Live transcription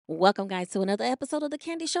Welcome, guys, to another episode of The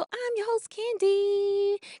Candy Show. I'm your host,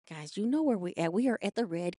 Candy. Guys, you know where we're at. We are at the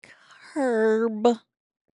Red Curb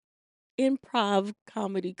Improv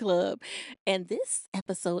Comedy Club. And this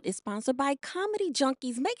episode is sponsored by Comedy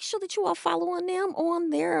Junkies. Make sure that you are following them on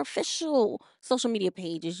their official social media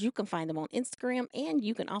pages. You can find them on Instagram and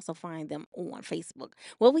you can also find them on Facebook.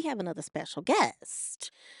 Well, we have another special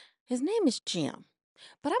guest. His name is Jim,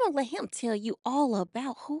 but I'm going to let him tell you all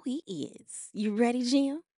about who he is. You ready,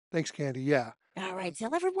 Jim? Thanks, Candy. Yeah. All right,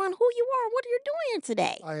 tell everyone who you are, what you're doing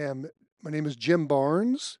today. My name is Jim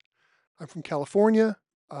Barnes. I'm from California.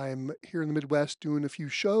 I'm here in the Midwest doing a few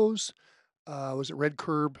shows. I was at Red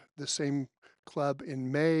Curb, the same club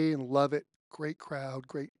in May, and love it. Great crowd,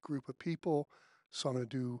 great group of people. So I'm going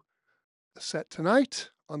to do a set tonight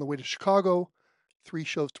on the way to Chicago. 3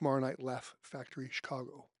 shows tomorrow night, Laugh Factory,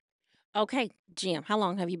 Chicago. Okay, Jim, how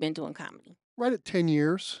long have you been doing comedy? Right at 10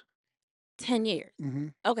 years. 10 years. hmm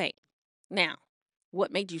Okay, now,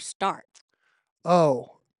 what made you start?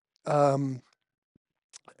 Oh, um,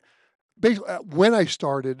 basically, when I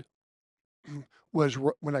started was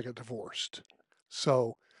when I got divorced.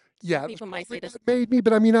 So, Some yeah, it was people might probably say this. what made me.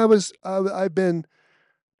 But I mean, I've been,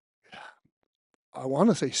 I want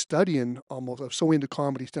to say studying almost. I was so into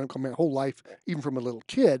comedy, stand-up comedy my whole life, even from a little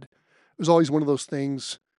kid. It was always one of those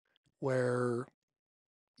things where,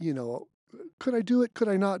 you know, could I do it? Could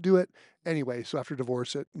I not do it? Anyway, so after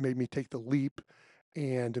divorce, it made me take the leap,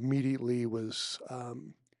 and immediately was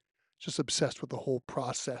just obsessed with the whole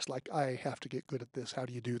process. Like, I have to get good at this. How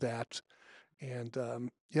do you do that? And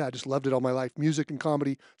yeah, I just loved it all my life. Music and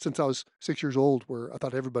comedy since I was 6 years old, where I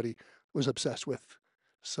thought everybody was obsessed with.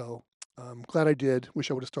 So glad I did.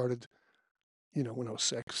 Wish I would have started, when I was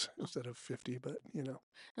 6 instead of 50. But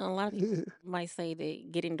A lot of people might say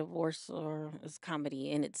that getting divorced or is comedy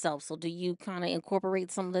in itself. So, do you kind of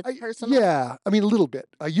incorporate some of the personal? yeah, I mean a little bit.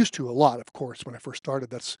 I used to a lot, of course, when I first started.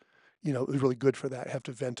 That's it was really good for that. I have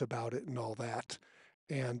to vent about it and all that.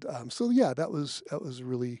 And so yeah, that was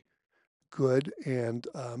really good. And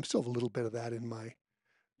still have a little bit of that in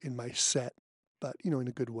my set, but in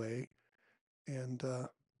a good way. And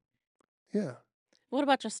yeah. What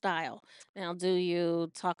about your style? Now, do you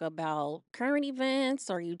talk about current events?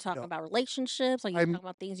 Or you talk No, about relationships? Or you I'm talk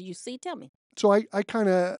about things you see? Tell me. so I kind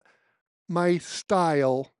of my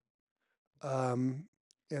style, um,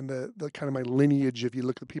 and the kind of my lineage. If you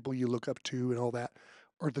look at the people you look up to and all that,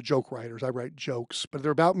 or the joke writers, I write jokes, but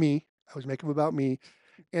they're about me. I always make them about me,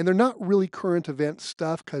 and they're not really current event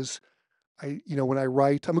stuff because when I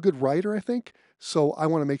write, I'm a good writer, I think. So I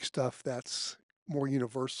want to make stuff that's more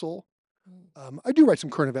universal. Mm. I do write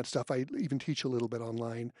some current event stuff. I even teach a little bit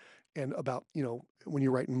online and about, when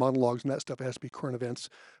you're writing monologues and that stuff, it has to be current events.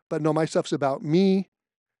 But no, my stuff's about me.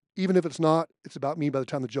 Even if it's not, it's about me by the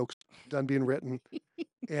time the joke's done being written.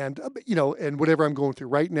 And, and whatever I'm going through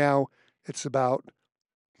right now, it's about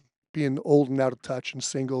being old and out of touch and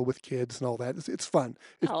single with kids and all that. It's fun.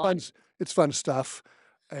 It's Oh, fun. It's fun stuff.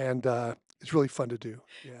 And it's really fun to do.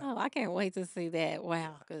 Yeah. I can't wait to see that.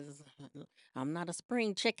 Wow, because I'm not a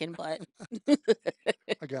spring chicken, but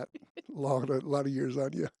I got a lot of years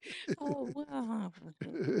on you. oh well,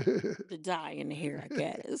 to die in here, I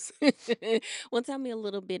guess. Well, tell me a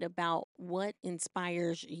little bit about what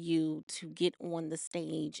inspires you to get on the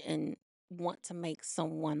stage and want to make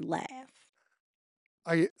someone laugh.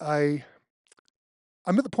 I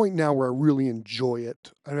I'm at the point now where I really enjoy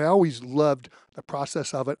it. And I always loved the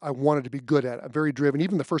process of it. I wanted to be good at it. I'm very driven.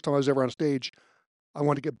 Even the first time I was ever on stage, I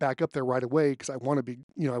wanted to get back up there right away because I want to be,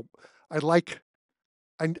 I like,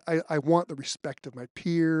 I want the respect of my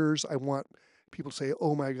peers. I want people to say,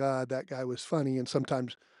 oh my God, that guy was funny. And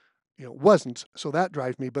sometimes, wasn't. So that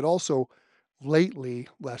drives me. But also lately,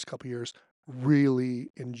 last couple of years, really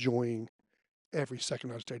enjoying every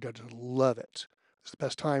second on stage. I just love it. It's the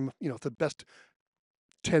best time, the best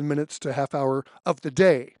 10 minutes to half hour of the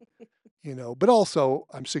day, but also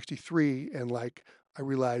I'm 63 and like I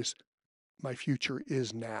realize my future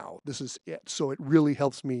is now. This is it. So it really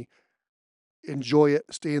helps me enjoy it,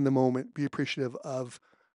 stay in the moment, be appreciative of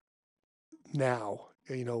now.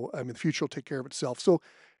 I mean, the future will take care of itself. So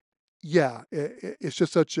yeah, it's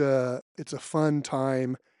just it's a fun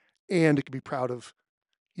time and it can be proud of,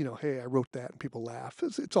 hey, I wrote that and people laugh.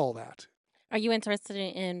 It's all that. Are you interested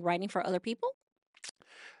in writing for other people?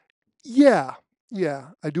 Yeah. Yeah.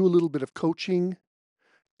 I do a little bit of coaching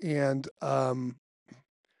and,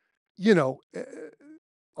 you know, eh,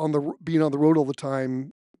 being on the road all the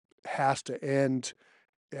time has to end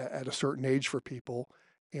at a certain age for people,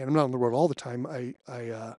 and I'm not on the road all the time. I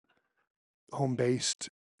home based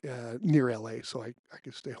near LA, so I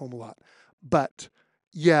can stay home a lot. But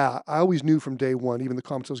Yeah, I always knew from day one, even the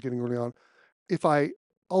comments I was getting early on, if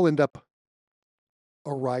I'll end up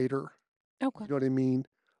a writer, you Okay. know what I mean?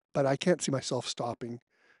 But I can't see myself stopping.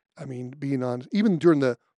 I mean, being on even during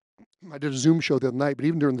the I did a Zoom show the other night, but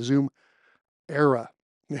even during the Zoom era,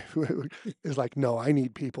 is like, no, I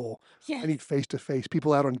need people. I Yes. need face to face,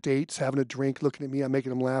 people out on dates, having a drink, looking at me, I'm making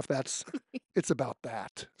them laugh. It's about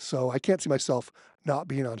that. So I can't see myself not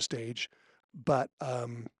being on stage, but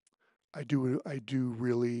I do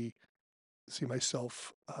really see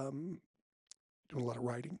myself doing a lot of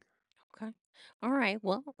writing. Okay. All right.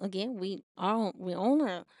 Well, again, we own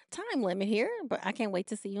a time limit here, but I can't wait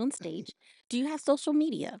to see you on stage. Do you have social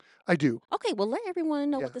media? I do. Okay, well, let everyone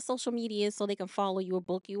know Yeah. what the social media is so they can follow you or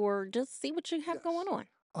book you or just see what you have going Yes. on.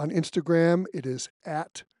 On Instagram, it is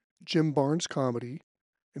at Jim Barnes Comedy,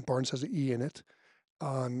 and Barnes has an E in it.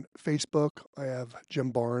 On Facebook, I have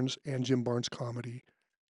Jim Barnes and Jim Barnes Comedy,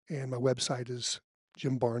 and my website is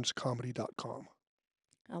jimbarnescomedy.com.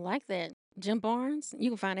 I like that. Jim Barnes, you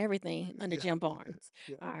can find everything under Yeah. Jim Barnes.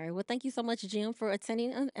 Yeah. All right. Well, thank you so much, Jim, for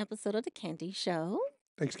attending an episode of The Candy Show.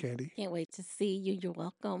 Thanks, Candy. Can't wait to see you. You're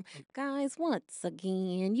welcome. Guys, once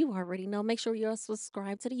again, you already know. Make sure you're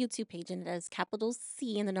subscribed to the YouTube page, and that is capital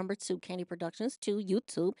C and the number two, Candy Productions to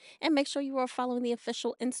YouTube. And make sure you are following the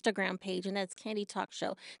official Instagram page, and that's Candy Talk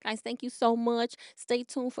Show. Guys, thank you so much. Stay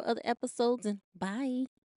tuned for other episodes, and bye.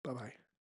 Bye bye.